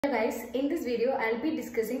Hello guys, in this video I'll be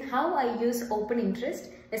discussing how I use open interest,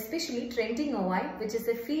 especially trending OI, which is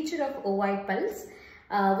a feature of OI Pulse,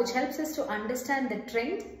 which helps us to understand the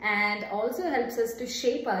trend and also helps us to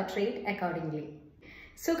shape our trade accordingly.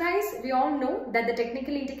 So guys, we all know that the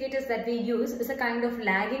technical indicators that we use is a kind of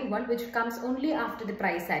lagging one which comes only after the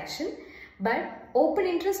price action. But open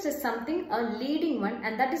interest is something, a leading one,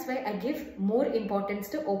 and that is why I give more importance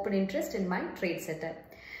to open interest in my trade setup.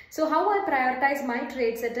 So how I prioritize my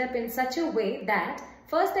trade setup in such a way that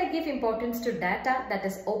first I give importance to data, that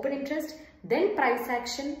is open interest, then price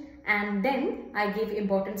action, and then I give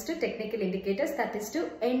importance to technical indicators, that is to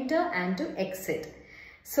enter and to exit.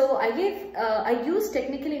 So I use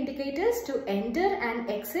technical indicators to enter and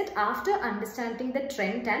exit after understanding the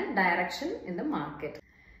trend and direction in the market.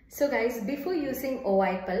 So guys, before using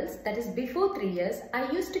OI Pulse, that is before 3 years,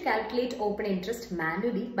 I used to calculate open interest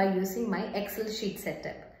manually by using my Excel sheet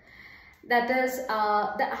setup. That is,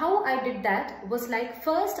 how I did that was like,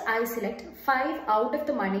 first I select 5 out of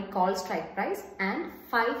the money call strike price and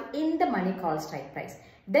 5 in the money call strike price.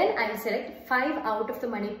 Then I'll select 5 out of the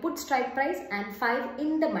money put strike price and 5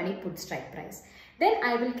 in the money put strike price. Then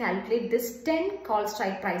I will calculate this 10 call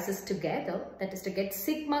strike prices together, that is to get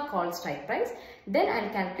sigma call strike price. Then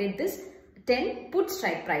I'll calculate this 10 put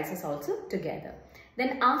strike prices also together.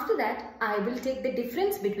 Then after that, I will take the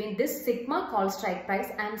difference between this sigma call strike price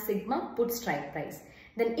and sigma put strike price.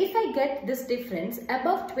 Then if I get this difference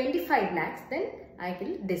above 25 lakhs, then I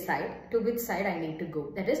will decide to which side I need to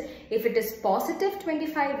go. That is, if it is positive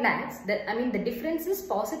 25 lakhs, the difference is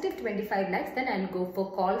positive 25 lakhs, then I'll go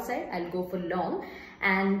for call side, I'll go for long.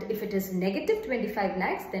 And if it is negative 25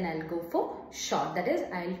 lakhs, then I'll go for short. That is,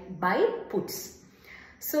 I'll buy puts.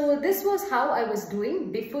 So this was how I was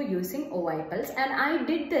doing before using OI Pulse, and I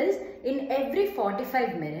did this in every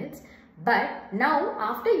 45 minutes. But now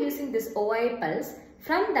after using this OI Pulse,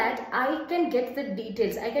 from that I can get the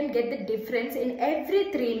details, I can get the difference in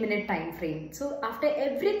every 3-minute time frame. So after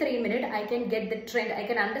every 3 minutes, I can get the trend, I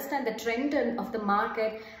can understand the trend of the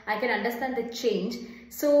market, I can understand the change.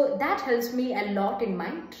 So that helps me a lot in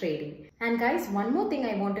my trading. And guys, one more thing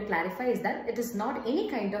I want to clarify is that it is not any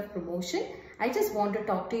kind of promotion. I just want to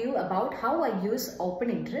talk to you about how I use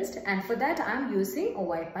open interest, and for that I am using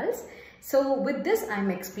OI Pulse. So with this I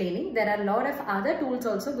am explaining. There are a lot of other tools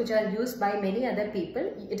also which are used by many other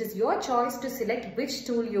people. It is your choice to select which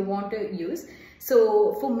tool you want to use.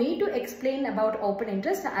 So for me to explain about open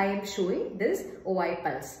interest, I am showing this OI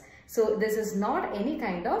Pulse. So this is not any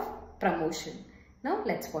kind of promotion. Now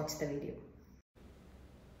let's watch the video.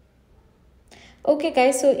 Okay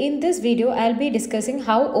guys, so in this video I'll be discussing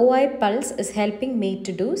how OI Pulse is helping me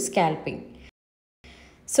to do scalping.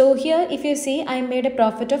 So here if you see, I made a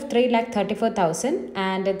profit of 3,34,000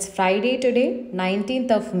 and it's Friday today, 19th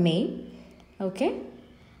of May. Okay,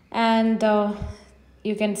 and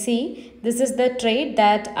you can see this is the trade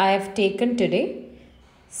that I have taken today.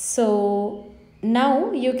 So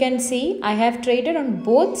now you can see I have traded on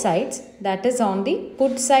both sides, that is on the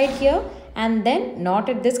put side here, and then not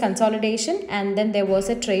at this consolidation, and then there was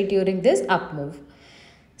a trade during this up move.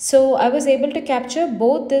 So I was able to capture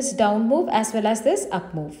both this down move as well as this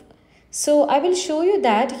up move. So I will show you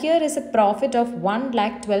that here is a profit of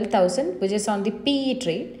 1,12,000 which is on the PE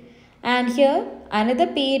trade, and here another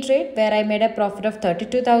PE trade where I made a profit of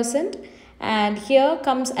 32,000, and here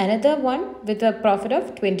comes another one with a profit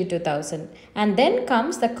of 22,000, and then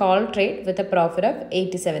comes the call trade with a profit of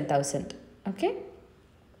 87,000. Okay.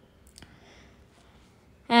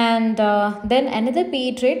 And then another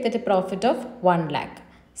PE trade with a profit of 1 lakh.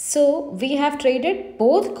 So we have traded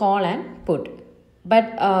both call and put,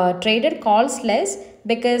 but traded calls less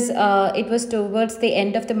because it was towards the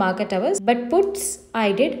end of the market hours, but puts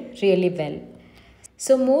I did really well.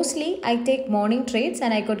 So mostly I take morning trades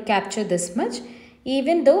and I could capture this much,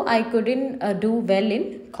 even though I couldn't do well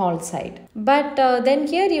in call side. But then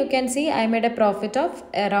here you can see I made a profit of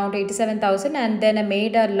around 87,000 and then I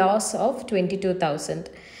made a loss of 22,000.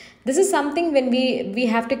 This is something when we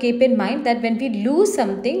have to keep in mind, that when we lose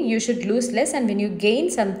something, you should lose less, and when you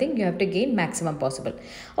gain something, you have to gain maximum possible.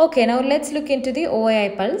 Okay, now let's look into the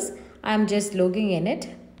OI Pulse. I'm just logging in it.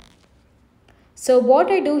 So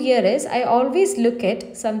what I do here is I always look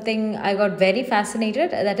at something I got very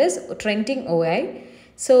fascinated, that is trending OI.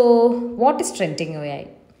 So what is trending OI?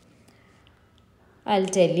 I'll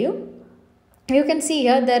tell you. You can see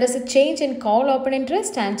here there is a change in call open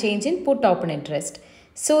interest and change in put open interest.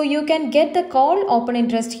 So you can get the call open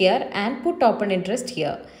interest here and put open interest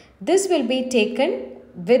here. This will be taken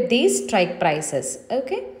with these strike prices.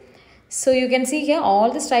 Okay. So you can see here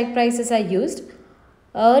all the strike prices are used.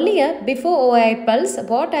 Earlier, before OI Pulse,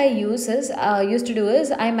 what I used to do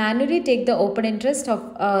is I manually take the open interest of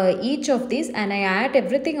each of these and I add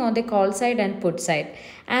everything on the call side and put side,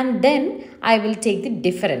 and then I will take the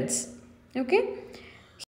difference. Okay.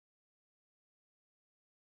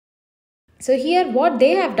 So here what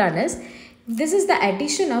they have done is, this is the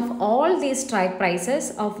addition of all these strike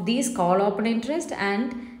prices of these call open interest,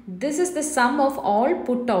 and this is the sum of all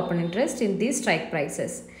put open interest in these strike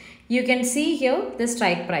prices. You can see here the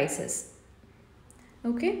strike prices.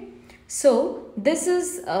 Okay. So this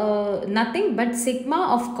is nothing but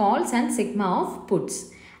sigma of calls and sigma of puts,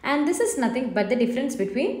 and this is nothing but the difference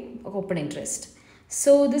between open interest.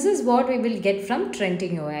 So this is what we will get from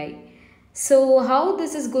trending OI. So how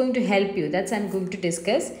this is going to help you, that's I'm going to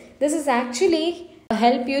discuss. This is actually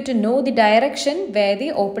help you to know the direction where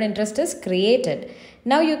the open interest is created.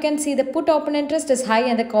 Now you can see the put open interest is high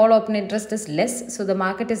and the call open interest is less. So the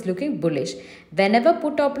market is looking bullish. Whenever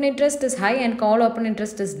put open interest is high and call open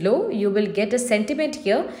interest is low, you will get a sentiment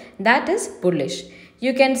here that is bullish.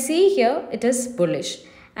 You can see here it is bullish.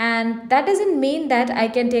 And that doesn't mean that I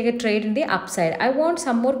can take a trade in the upside. I want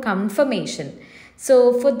some more confirmation.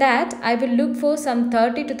 So for that, I will look for some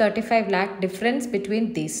 30 to 35 lakh difference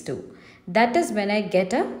between these two. That is when I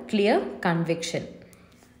get a clear conviction.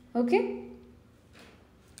 Okay.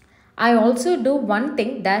 I also do one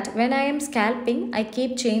thing, that when I am scalping, I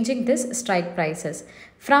keep changing this strike prices.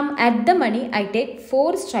 From at the money, I take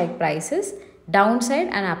 4 strike prices, downside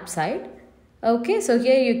and upside. Okay. So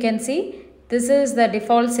here you can see this is the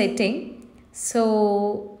default setting.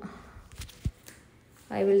 So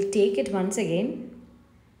I will take it once again.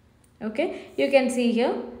 Okay, you can see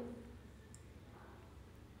here.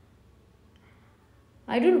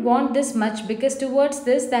 I don't want this much because towards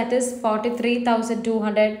this, that is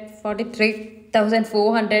 43,200,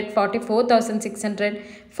 43,400, 44,600,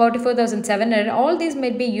 44,700. All these may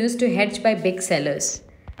be used to hedge by big sellers.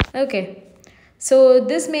 Okay. So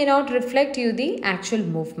this may not reflect you the actual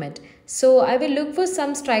movement. So I will look for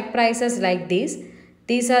some strike prices like these.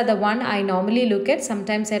 These are the one I normally look at.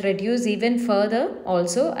 Sometimes I reduce even further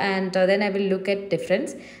also, and then I will look at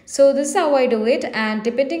difference. So this is how I do it, and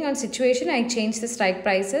depending on situation I change the strike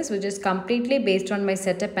prices, which is completely based on my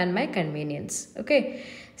setup and my convenience. Okay.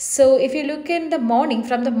 So if you look in the morning,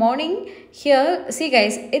 from the morning here, see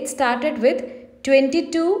guys, it started with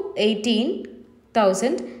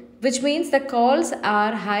 22,18,000, which means the calls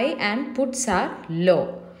are high and puts are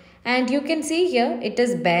low. And you can see here it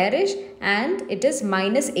is bearish and it is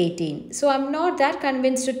minus 18. So I'm not that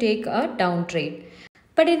convinced to take a down trade.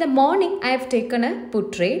 But in the morning I have taken a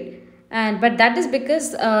put trade, but that is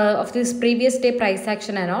because of this previous day price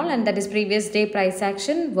action and all, and that is previous day price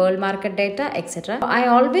action, world market data, etc. I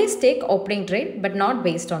always take opening trade but not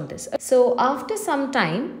based on this. So after some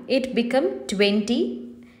time it become 20.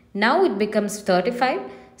 Now it becomes 35.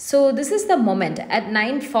 So this is the moment at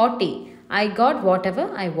 9:40. I got whatever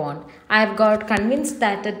I want. I have got convinced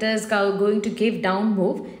that it is going to give down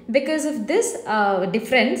move. Because of this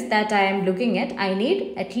difference that I am looking at, I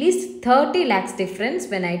need at least 30 lakhs difference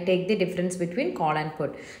when I take the difference between call and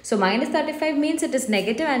put. So minus 35 means it is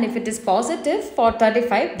negative, and if it is positive for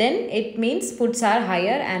 35, then it means puts are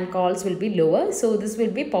higher and calls will be lower. So this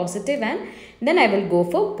will be positive, and then I will go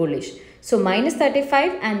for bullish. So minus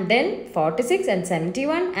 35 and then 46 and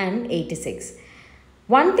 71 and 86.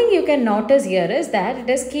 One thing you can notice here is that it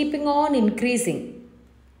is keeping on increasing.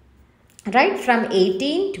 Right, from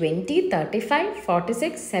 18, 20, 35,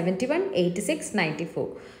 46, 71, 86, 94.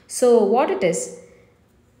 So what it is?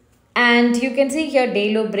 And you can see here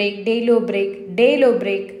day low break, day low break, day low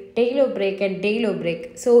break, day low break and day low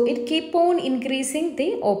break. So it keep on increasing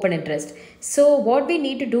the open interest. So what we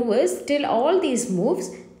need to do is, till all these moves,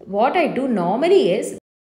 what I do normally is,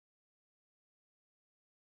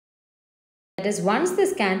 that is, once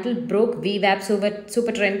this candle broke VWAP,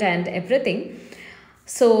 super trend and everything,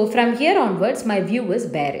 so from here onwards my view is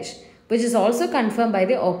bearish, which is also confirmed by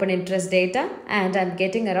the open interest data, and I'm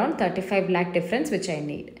getting around 35 lakh difference which I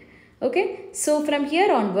need. Okay, so from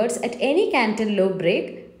here onwards at any candle low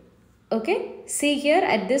break, okay, see here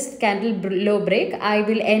at this candle low break I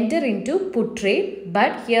will enter into put trade,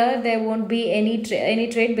 but here there won't be any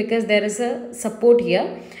trade because there is a support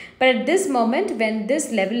here. But at this moment, when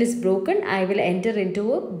this level is broken, I will enter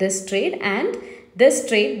into this trade and this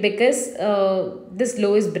trade, because this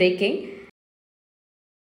low is breaking.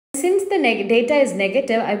 Since the data is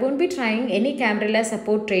negative, I won't be trying any Cambrilla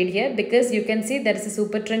support trade here, because you can see there is a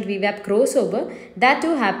super trend VWAP crossover, that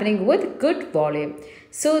too happening with good volume.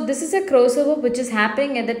 So this is a crossover which is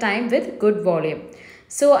happening at the time with good volume.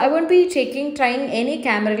 So I won't be trying any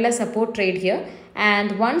Camarilla support trade here,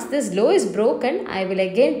 and once this low is broken, I will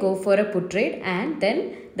again go for a put trade, and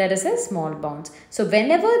then there is a small bounce. So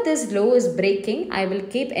whenever this low is breaking, I will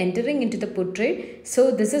keep entering into the put trade.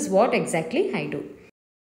 So this is what exactly I do.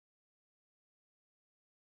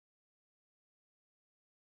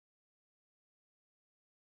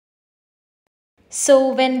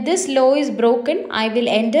 So when this low is broken, I will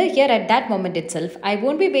enter here at that moment itself. I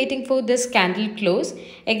won't be waiting for this candle close.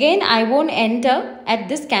 Again, I won't enter at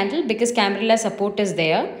this candle because Camarilla support is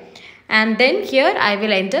there. And then here I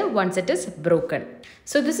will enter once it is broken.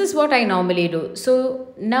 So this is what I normally do.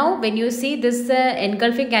 So now when you see this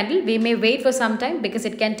engulfing candle, we may wait for some time because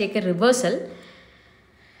it can take a reversal.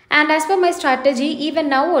 And as per my strategy, even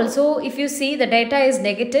now also, if you see the data is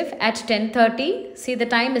negative at 10:30, see the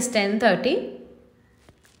time is 10:30.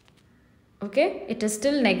 Okay, it is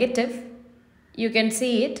still negative. You can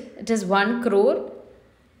see it is 1 crore.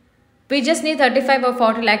 We just need 35 or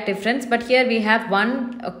 40 lakh difference, but here we have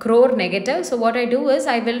 1 crore negative. So what I do is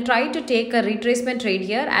I will try to take a retracement trade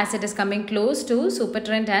here as it is coming close to super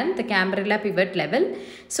trend and the Camarilla pivot level.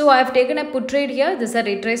 So I have taken a put trade here. This is a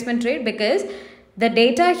retracement trade because the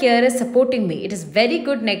data here is supporting me. It is very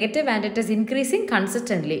good negative and it is increasing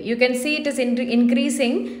consistently. You can see it is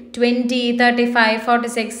increasing 20, 35,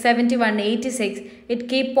 46, 71, 86. It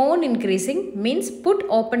keep on increasing, means put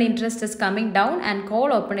open interest is coming down and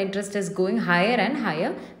call open interest is going higher and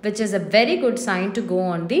higher, which is a very good sign to go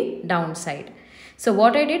on the downside. So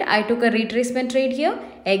what I did, I took a retracement trade here.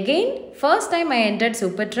 Again, first time I entered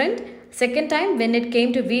super trend. Second time when it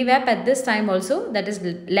came to VWAP at this time also, that is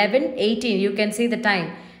 11:18. You can see the time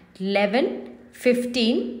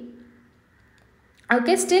 11:15.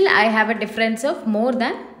 Okay, still I have a difference of more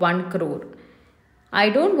than 1 crore. I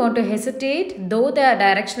don't want to hesitate, though the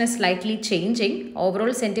direction is slightly changing.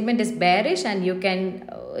 Overall sentiment is bearish and you can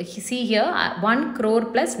see here 1 crore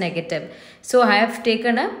plus negative. So I have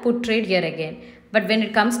taken a put trade here again. But when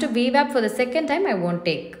it comes to VWAP for the second time, I won't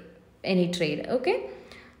take any trade. Okay.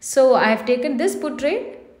 So I have taken this put trade,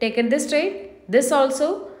 taken this trade, this also,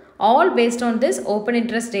 all based on this open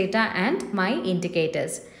interest data and my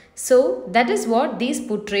indicators. So that is what these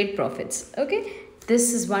put trade profits. Okay. This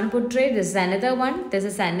is one put trade, this is another one, this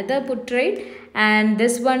is another put trade, and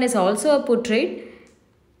this one is also a put trade.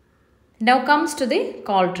 Now comes to the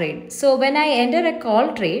call trade. So when I enter a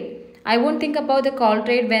call trade, I won't think about the call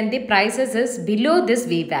trade when the prices is below this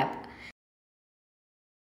VWAP.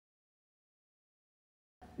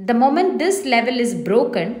 The moment this level is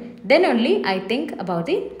broken, then only I think about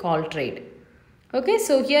the call trade. Okay,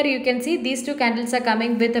 so here you can see these two candles are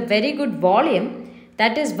coming with a very good volume.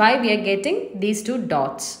 That is why we are getting these two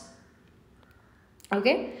dots.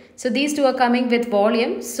 Okay, so these two are coming with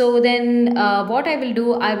volume. So then what I will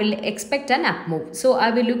do, I will expect an up move. So I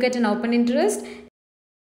will look at an open interest.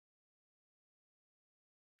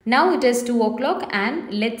 Now it is 2 o'clock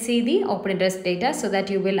and let's see the open interest data so that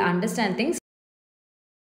you will understand things.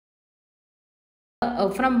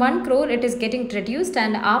 From 1 crore it is getting reduced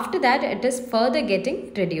and after that it is further getting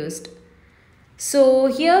reduced. So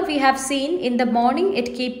here we have seen in the morning it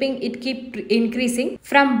keep increasing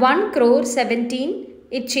from 1 crore 17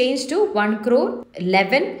 it changed to 1 crore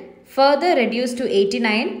 11, further reduced to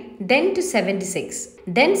 89, then to 76,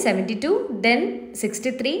 then 72, then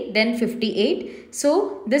 63, then 58.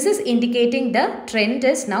 So this is indicating the trend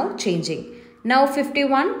is now changing. Now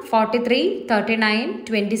 51, 43, 39,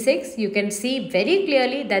 26, you can see very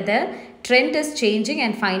clearly that the trend is changing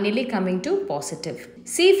and finally coming to positive.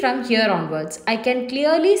 See from here onwards, I can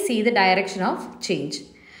clearly see the direction of change.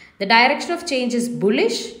 The direction of change is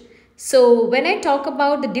bullish. So when I talk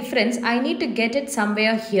about the difference, I need to get it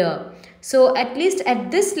somewhere here. So at least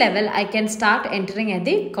at this level, I can start entering at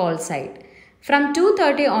the call side. From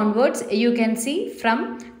 230 onwards, you can see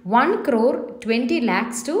from 1 crore 20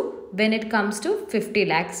 lakhs to when it comes to 50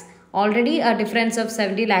 lakhs. Already a difference of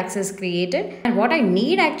 70 lakhs is created. And what I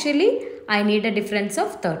need actually, I need a difference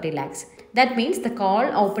of 30 lakhs. That means the call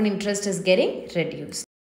open interest is getting reduced.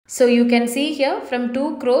 So you can see here from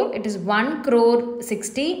 2 crore, it is 1 crore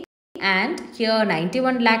 60 and here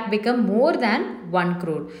 91 lakh become more than 1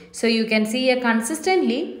 crore. So you can see here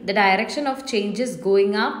consistently the direction of change is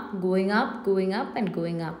going up, going up, going up and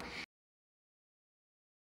going up.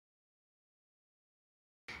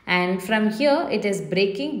 And from here it is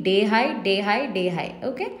breaking day high, day high, day high.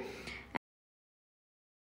 Okay.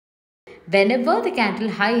 Whenever the candle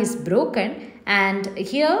high is broken, and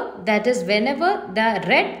here that is whenever the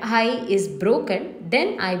red high is broken,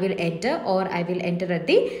 then I will enter or I will enter at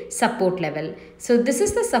the support level. So this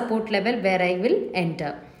is the support level where I will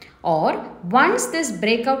enter. Or once this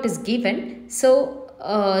breakout is given, so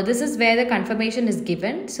this is where the confirmation is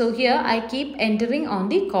given. So here I keep entering on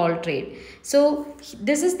the call trade. So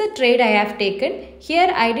this is the trade I have taken.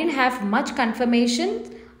 Here I didn't have much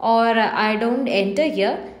confirmation, or I don't enter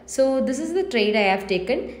here. So this is the trade I have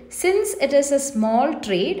taken. Since it is a small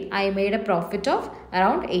trade, I made a profit of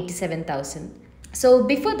around 87,000. So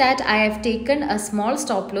before that, I have taken a small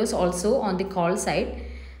stop loss also on the call side.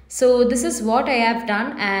 So this is what I have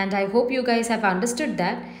done, and I hope you guys have understood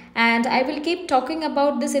that. And I will keep talking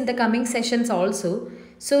about this in the coming sessions also.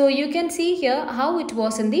 So you can see here how it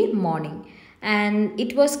was in the morning. And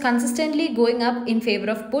it was consistently going up in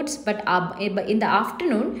favor of puts, but in the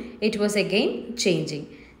afternoon, it was again changing.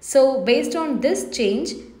 So based on this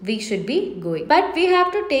change, we should be going. But we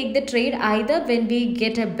have to take the trade either when we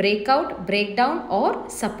get a breakout, breakdown, or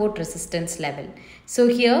support resistance level. So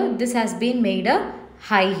here, this has been made a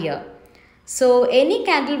high here. So any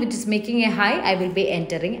candle which is making a high, I will be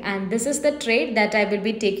entering, and this is the trade that I will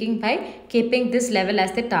be taking by keeping this level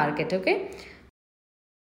as the target. Okay.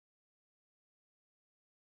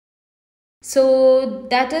 So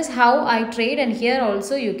that is how I trade, and here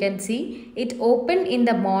also you can see it opened in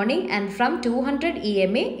the morning, and from 200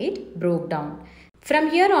 EMA it broke down. From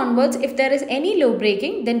here onwards, if there is any low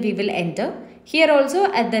breaking, then we will enter. Here also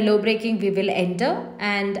at the low breaking we will enter,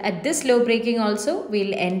 and at this low breaking also we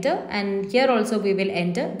will enter, and here also we will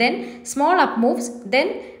enter. Then small up moves,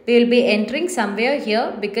 then we will be entering somewhere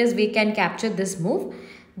here because we can capture this move.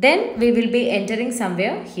 Then we will be entering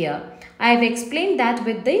somewhere here. I have explained that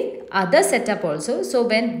with the other setup also. So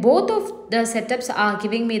when both of the setups are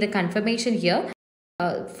giving me the confirmation here,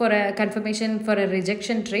 for a confirmation for a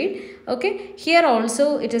rejection trade, okay, here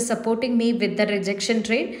also it is supporting me with the rejection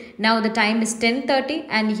trade. Now the time is 10:30,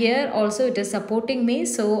 and here also it is supporting me,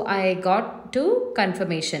 so I got to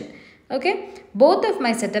confirmation. Okay, both of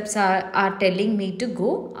my setups are telling me to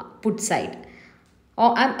go put side,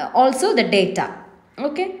 or also the data.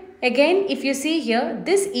 Okay, again if you see here,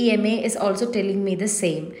 this EMA is also telling me the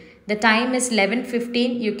same. The time is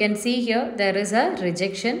 11:15. You can see here there is a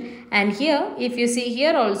rejection, and here if you see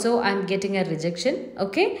here also I am getting a rejection.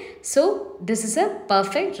 Okay, so this is a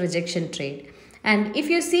perfect rejection trade. And if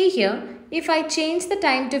you see here, if I change the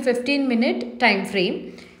time to 15-minute time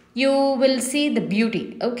frame, you will see the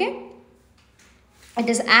beauty. Okay, it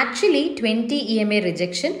is actually 20 EMA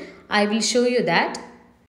rejection. I will show you that.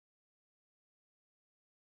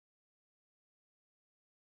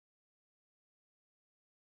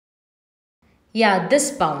 Yeah,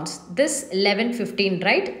 this bounce, this 11:15,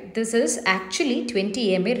 right? This is actually 20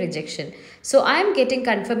 EMA rejection. So I am getting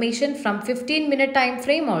confirmation from 15-minute time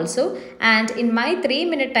frame also, and in my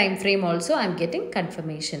 3-minute time frame also I am getting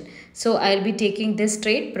confirmation. So I will be taking this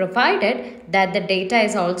trade provided that the data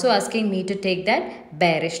is also asking me to take that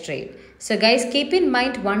bearish trade. So guys, keep in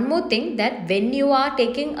mind one more thing, that when you are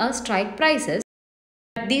taking a strike prices,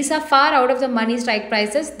 these are far out of the money strike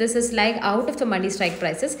prices. This is like out of the money strike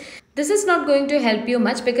prices. This is not going to help you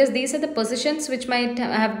much, because these are the positions which might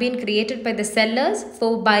have been created by the sellers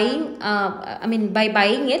for buying, by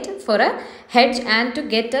buying it for a hedge and to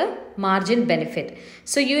get a margin benefit.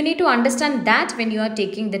 So you need to understand that when you are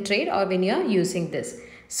taking the trade or when you are using this.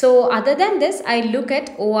 So other than this, I look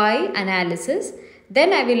at OI analysis.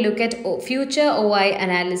 Then I will look at future OI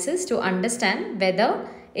analysis to understand whether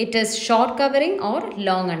it is short covering or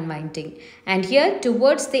long unwinding. And here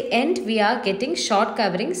towards the end we are getting short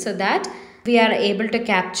covering, so that we are able to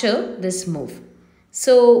capture this move.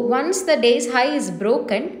 So once the day's high is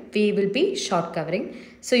broken, we will be short covering.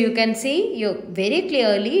 So you can see very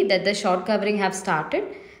clearly that the short covering have started.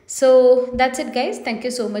 So that's it guys. Thank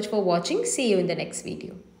you so much for watching. See you in the next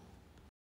video.